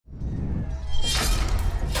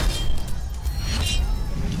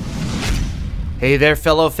Hey there,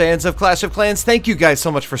 fellow fans of Clash of Clans. Thank you guys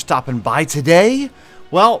so much for stopping by today.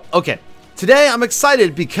 Well, okay, today I'm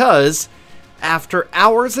excited because after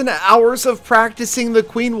hours and hours of practicing the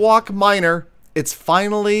Queen Walk Miner, it's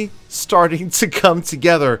finally starting to come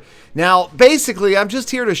together. Now, basically, I'm just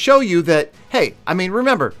here to show you that, hey, I mean,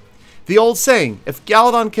 remember, the old saying, if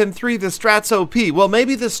Galadon can 3, the strat's OP. Well,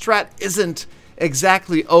 maybe the strat isn't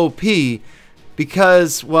exactly OP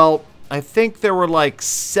because, well, I think there were like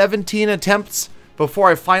 17 attempts before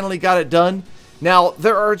I finally got it done. Now,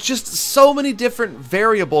 there are just so many different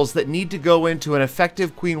variables that need to go into an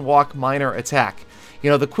effective Queen Walk Miner attack.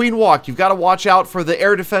 You know, the Queen Walk, you've got to watch out for the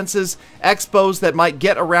air defenses, expos that might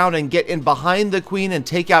get around and get in behind the Queen and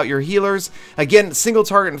take out your healers. Again, single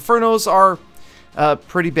target Infernos are a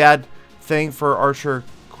pretty bad thing for Archer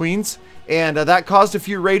Queens, and that caused a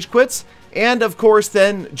few rage quits. And of course,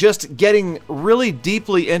 then just getting really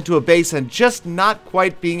deeply into a base and just not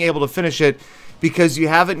quite being able to finish it because you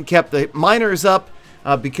haven't kept the miners up,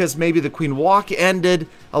 because maybe the Queen Walk ended.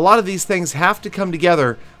 A lot of these things have to come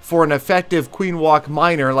together for an effective Queen Walk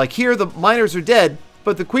miner. Like here, the miners are dead,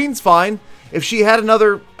 but the Queen's fine. If she had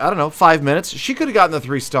another, I don't know, 5 minutes, she could have gotten the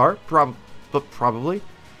 3-star, probably.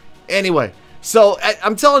 Anyway, so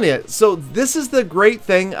I'm telling you, so this is the great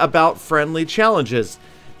thing about friendly challenges.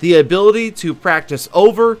 The ability to practice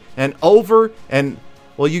over and over and,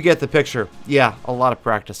 well, you get the picture. Yeah, a lot of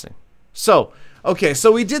practicing. So, okay,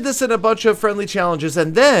 so we did this in a bunch of friendly challenges,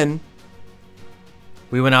 and then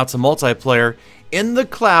we went out to multiplayer in the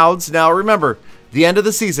clouds. Now, remember, the end of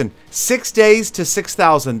the season, 6 days to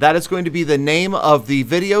 6,000. That is going to be the name of the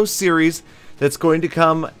video series that's going to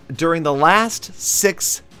come during the last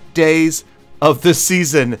 6 days of the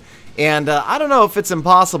season. And I don't know if it's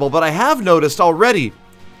impossible, but I have noticed already,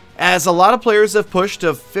 as a lot of players have pushed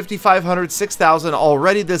to 5,500, 6,000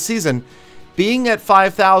 already this season, being at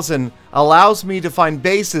 5,000 allows me to find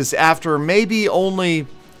bases after maybe only,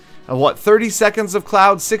 30 seconds of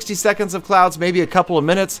clouds, 60 seconds of clouds, maybe a couple of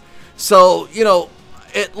minutes. So, you know,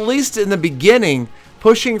 at least in the beginning,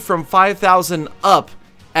 pushing from 5,000 up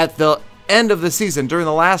at the end of the season during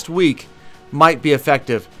the last week might be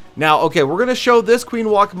effective. Now, okay, we're going to show this Queen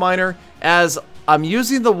Walk Miner as I'm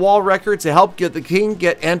using the wall record to help get the king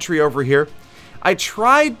get entry over here. I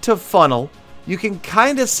tried to funnel. You can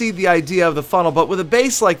kind of see the idea of the funnel, but with a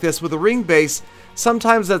base like this, with a ring base,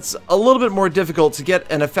 sometimes that's a little bit more difficult to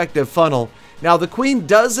get an effective funnel. Now, the queen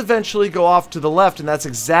does eventually go off to the left, and that's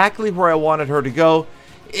exactly where I wanted her to go.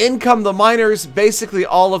 In come the miners, basically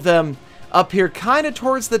all of them up here, kind of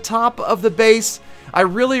towards the top of the base.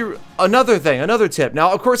 Another tip.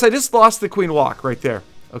 Now, of course, I just lost the Queen Walk right there,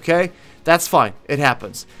 okay? That's fine. It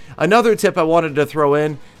happens. Another tip I wanted to throw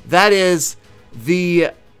in, that is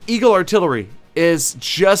the Eagle Artillery is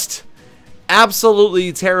just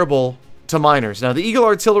absolutely terrible to miners. Now, the Eagle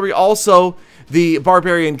Artillery, also the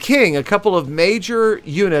Barbarian King, a couple of major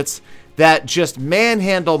units that just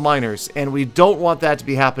manhandle miners, and we don't want that to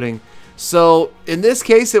be happening. So, in this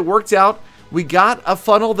case, it worked out. We got a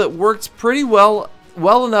funnel that worked pretty well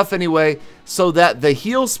enough anyway, so that the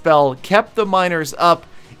heal spell kept the miners up.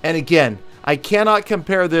 And again, I cannot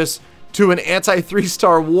compare this to an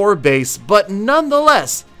anti-3-star war base, but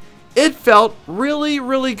nonetheless, it felt really,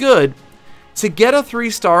 really good to get a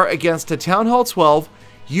 3-star against a Town Hall 12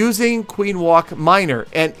 using Queen Walk Miner.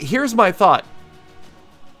 And here's my thought.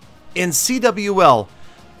 In CWL,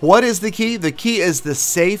 what is the key? The key is the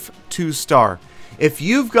safe 2-star. If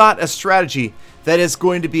you've got a strategy that is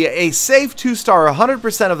going to be a safe 2-star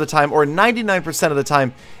 100% of the time or 99% of the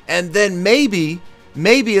time, and then maybe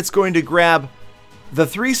it's going to grab the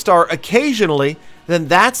 3-star occasionally, then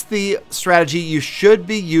that's the strategy you should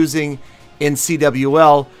be using in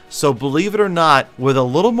CWL. So believe it or not, with a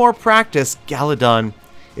little more practice, Galadon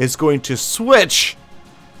is going to switch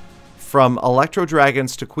from Electro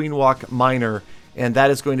Dragons to Queen Walk Miner, and that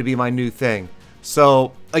is going to be my new thing.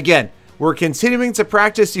 So again, we're continuing to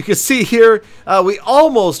practice. You can see here, we're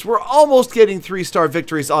almost getting 3-star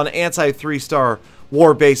victories on anti-3-star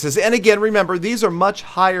war bases. And again, remember, these are much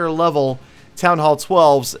higher level Town Hall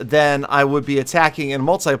 12s than I would be attacking in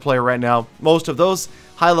multiplayer right now. Most of those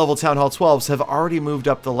high level Town Hall 12s have already moved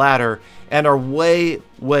up the ladder and are way,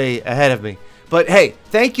 way ahead of me. But hey,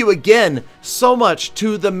 thank you again so much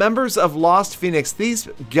to the members of Lost Phoenix. These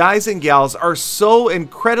guys and gals are so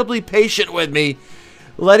incredibly patient with me,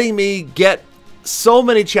 letting me get so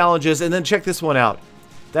many challenges. And then check this one out.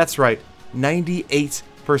 That's right,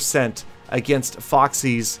 98% against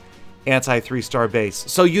Foxy's anti-3-star base.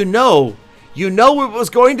 So you know it was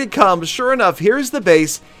going to come. Sure enough, here's the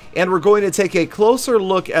base, and we're going to take a closer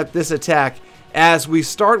look at this attack as we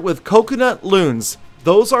start with Coconut Loons.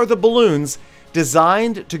 Those are the balloons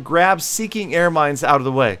designed to grab Seeking Air Mines out of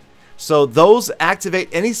the way. So those activate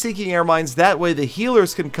any Seeking Air Mines. That way the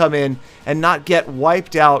healers can come in and not get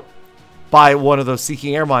wiped out by one of those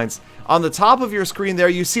Seeking Air Mines. On the top of your screen there,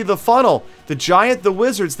 you see the funnel. The Giant, the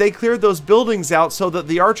Wizards, they cleared those buildings out so that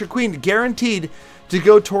the Archer Queen guaranteed to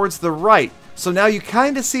go towards the right. So now you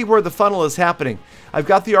kind of see where the funnel is happening. I've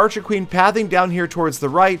got the Archer Queen pathing down here towards the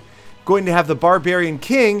right, going to have the Barbarian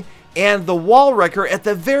King and the Wall Wrecker at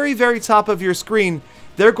the very, very top of your screen.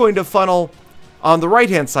 They're going to funnel on the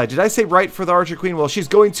right-hand side. Did I say right for the Archer Queen? Well, she's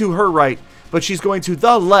going to her right, but she's going to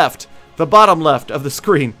the left, the bottom left of the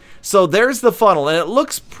screen. So there's the funnel, and it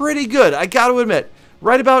looks pretty good, I got to admit.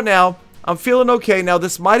 Right about now, I'm feeling okay. Now,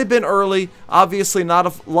 this might have been early. Obviously, not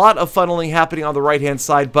a lot of funneling happening on the right-hand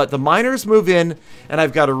side, but the miners move in, and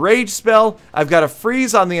I've got a rage spell. I've got a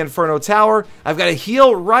freeze on the Inferno Tower. I've got a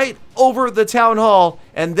heal right over the Town Hall,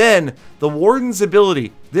 and then the Warden's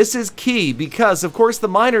ability. This is key because, of course, the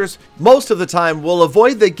miners, most of the time, will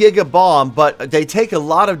avoid the Giga Bomb, but they take a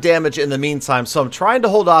lot of damage in the meantime, so I'm trying to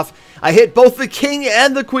hold off. I hit both the King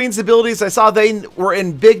and the Queen's abilities. I saw they were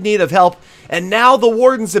in big need of help, and now the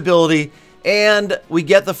Warden's ability, and we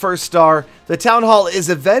get the first star. The Town Hall is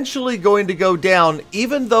eventually going to go down,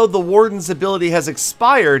 even though the Warden's ability has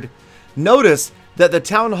expired. Notice that the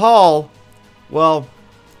Town Hall, well,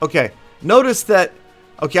 okay, notice that,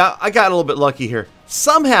 okay, I got a little bit lucky here.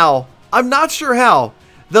 Somehow, I'm not sure how,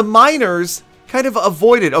 the miners kind of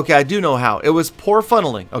avoided, okay, I do know how. It was poor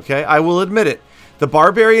funneling, okay, I will admit it. The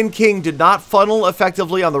Barbarian King did not funnel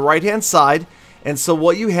effectively on the right-hand side, and so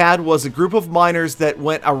what you had was a group of miners that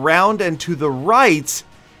went around and to the right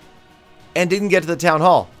and didn't get to the Town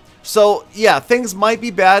Hall. So, yeah, things might be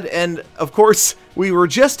bad, and of course, we were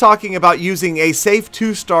just talking about using a safe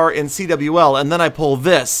 2-star in CWL, and then I pull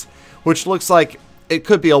this, which looks like it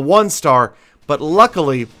could be a 1-star, but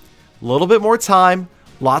luckily, a little bit more time,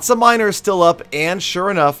 lots of miners still up, and sure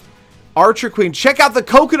enough, Archer Queen, check out the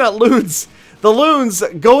coconut loons! The loons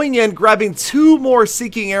going in, grabbing 2 more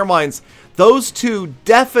Seeking Air Mines. Those 2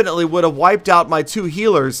 definitely would have wiped out my 2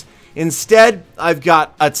 healers. Instead, I've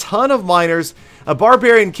got a ton of miners, a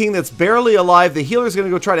Barbarian King that's barely alive. The healer's going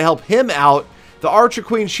to go try to help him out. The Archer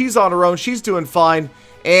Queen, she's on her own. She's doing fine,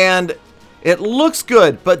 and it looks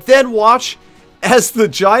good. But then watch as the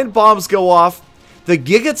giant bombs go off. The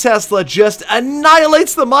Giga Tesla just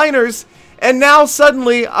annihilates the miners, and now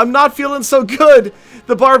suddenly I'm not feeling so good.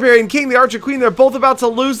 The Barbarian King, the Archer Queen, they're both about to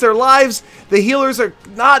lose their lives. The healers are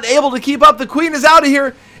not able to keep up. The Queen is out of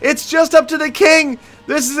here. It's just up to the King.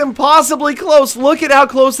 This is impossibly close. Look at how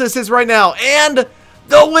close this is right now. And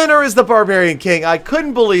the winner is the Barbarian King. I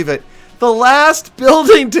couldn't believe it. The last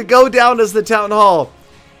building to go down is the Town Hall.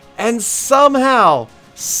 And somehow,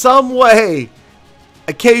 some way,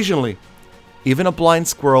 occasionally, even a blind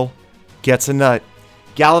squirrel gets a nut.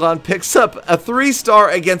 Galadon picks up a 3-star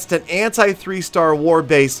against an anti-3-star war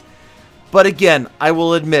base. But again, I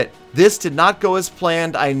will admit, this did not go as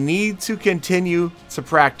planned. I need to continue to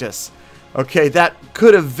practice. Okay, that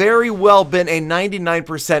could have very well been a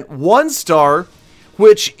 99% 1-star,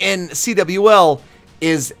 which in CWL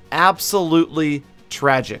is absolutely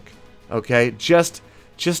tragic. Okay, just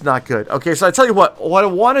not good. Okay, so I tell you what I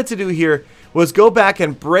wanted to do here was go back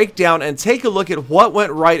and break down and take a look at what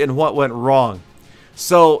went right and what went wrong.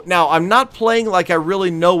 So now I'm not playing like I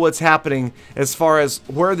really know what's happening as far as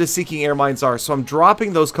where the Seeking Air Mines are. So I'm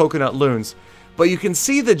dropping those coconut loons. But you can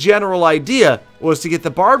see the general idea was to get the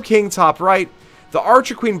Barb King top right, the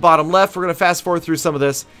Archer Queen bottom left. We're going to fast forward through some of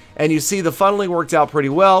this. And you see the funneling worked out pretty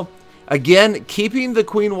well. Again, keeping the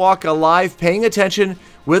Queen Walk alive, paying attention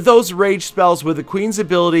with those rage spells with the Queen's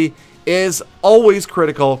ability is always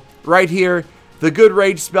critical. Right here, the good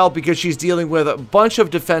rage spell because she's dealing with a bunch of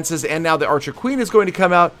defenses, and now the Archer Queen is going to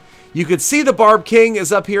come out. You could see the Barb King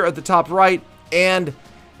is up here at the top right, and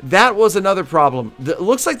that was another problem. It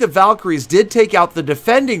looks like the Valkyries did take out the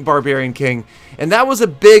defending Barbarian King, and that was a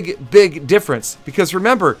big difference because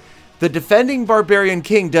remember, the defending Barbarian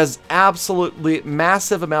King does absolutely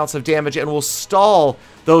massive amounts of damage and will stall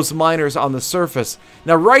those miners on the surface.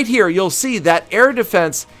 Now right here, you'll see that air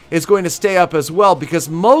defense is going to stay up as well because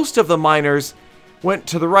most of the miners went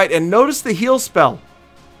to the right. And notice the heal spell.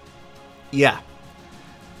 Yeah.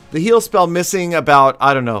 The heal spell missing about,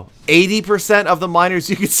 I don't know, 80% of the miners.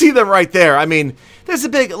 You can see them right there. I mean, there's a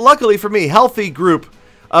big, luckily for me, healthy group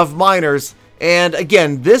of miners. And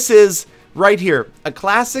again, this is right here, a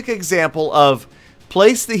classic example of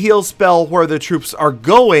place the heal spell where the troops are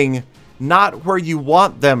going, not where you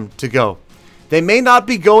want them to go. They may not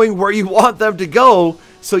be going where you want them to go,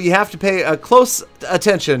 so you have to pay a close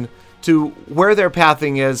attention to where their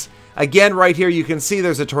pathing is. Again, right here, you can see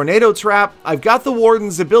there's a tornado trap. I've got the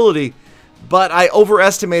Warden's ability, but I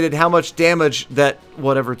overestimated how much damage that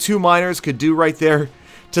whatever 2 miners could do right there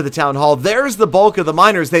to the town hall. There's the bulk of the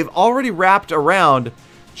miners. They've already wrapped around.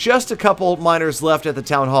 Just a couple miners left at the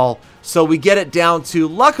town hall. So we get it down to,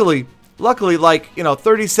 luckily, like, you know,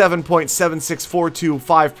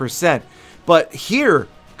 37.76425%. But here,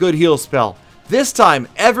 good heal spell. This time,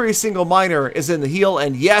 every single miner is in the heal,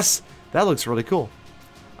 and yes, that looks really cool.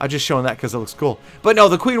 I'm just showing that because it looks cool. But no,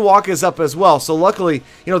 the Queen Walk is up as well. So luckily,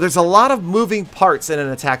 you know, there's a lot of moving parts in an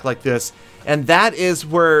attack like this. And that is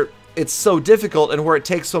where it's so difficult and where it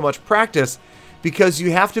takes so much practice, because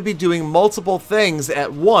you have to be doing multiple things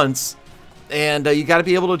at once. And you got to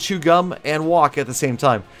be able to chew gum and walk at the same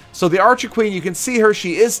time. So the Archer Queen, you can see her.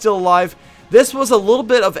 She is still alive. This was a little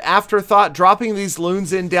bit of afterthought, dropping these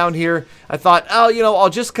loons in down here. I thought, oh, you know, I'll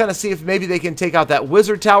just kind of see if maybe they can take out that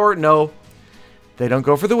wizard tower. No, they don't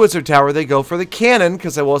go for the wizard tower. They go for the cannon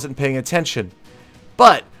because I wasn't paying attention.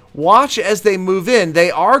 But watch as they move in.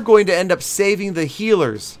 They are going to end up saving the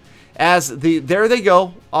healers. There they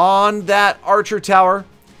go on that archer tower.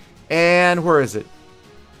 And where is it?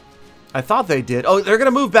 I thought they did. Oh, they're going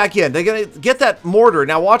to move back in. They're going to get that mortar.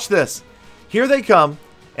 Now watch this. Here they come.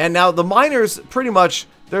 And now the miners, pretty much,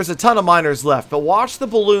 there's a ton of miners left. But watch the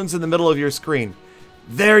balloons in the middle of your screen.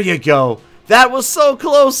 There you go. That was so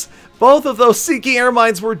close. Both of those Seeking Air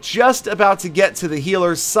Mines were just about to get to the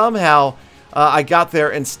healers. Somehow, I got there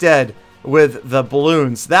instead with the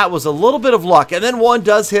balloons. That was a little bit of luck. And then one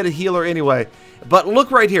does hit a healer anyway. But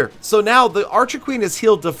look right here. So now the Archer Queen is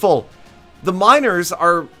healed to full. The miners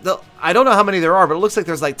are, I don't know how many there are, but it looks like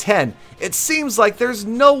there's like 10. It seems like there's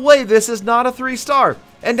no way this is not a 3-star.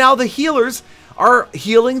 And now the healers are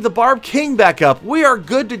healing the Barb King back up. We are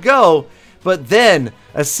good to go. But then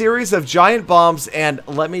a series of giant bombs, and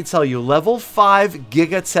let me tell you, level 5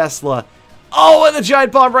 Giga Tesla. Oh, and the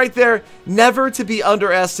giant bomb right there. Never to be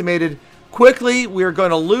underestimated. Quickly, we're going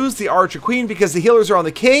to lose the Archer Queen because the healers are on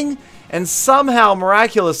the King. And somehow,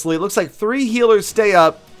 miraculously, it looks like 3 healers stay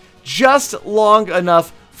up just long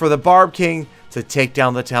enough for the Barb King to take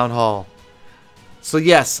down the town hall. So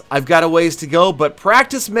yes, I've got a ways to go, but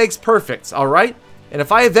practice makes perfect, all right? And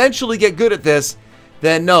if I eventually get good at this,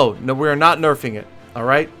 then no, we're not nerfing it, all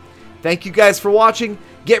right? Thank you guys for watching.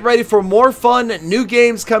 Get ready for more fun, new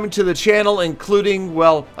games coming to the channel, including,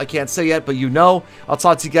 well, I can't say yet, but you know. I'll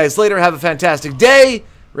talk to you guys later. Have a fantastic day.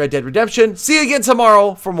 Red Dead Redemption. See you again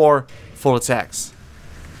tomorrow for more Full Attacks.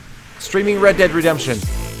 Streaming Red Dead Redemption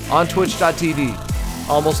on Twitch.tv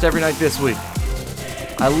almost every night this week.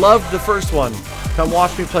 I loved the first one. Come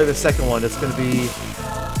watch me play the second one. It's going to be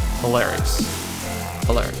hilarious.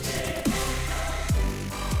 Hilarious.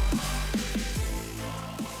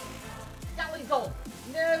 Illegal.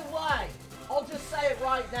 No way. I'll just say it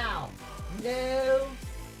right now. No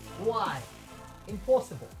way.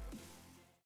 Impossible.